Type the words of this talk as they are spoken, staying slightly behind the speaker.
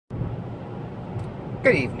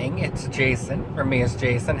Good evening, it's Jason, or me as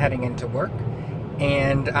Jason, heading into work,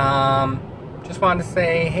 and just wanted to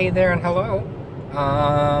say hey there and hello.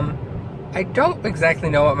 I don't exactly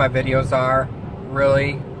know what my videos are,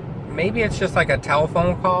 really. Maybe it's just like a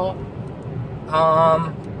telephone call,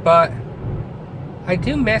 but I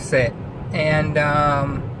do miss it, and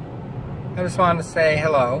I just wanted to say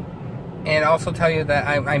hello, and also tell you that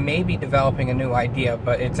I may be developing a new idea,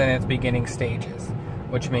 but it's in its beginning stages,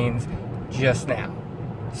 which means just now.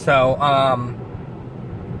 So,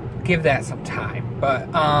 give that some time. But,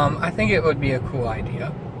 I think it would be a cool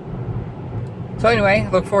idea. So anyway,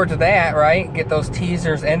 look forward to that, right? Get those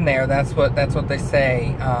teasers in there. That's what they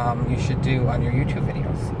say, you should do on your YouTube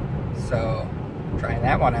videos. So, trying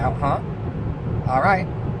that one out, huh? Alright.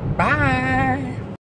 Bye!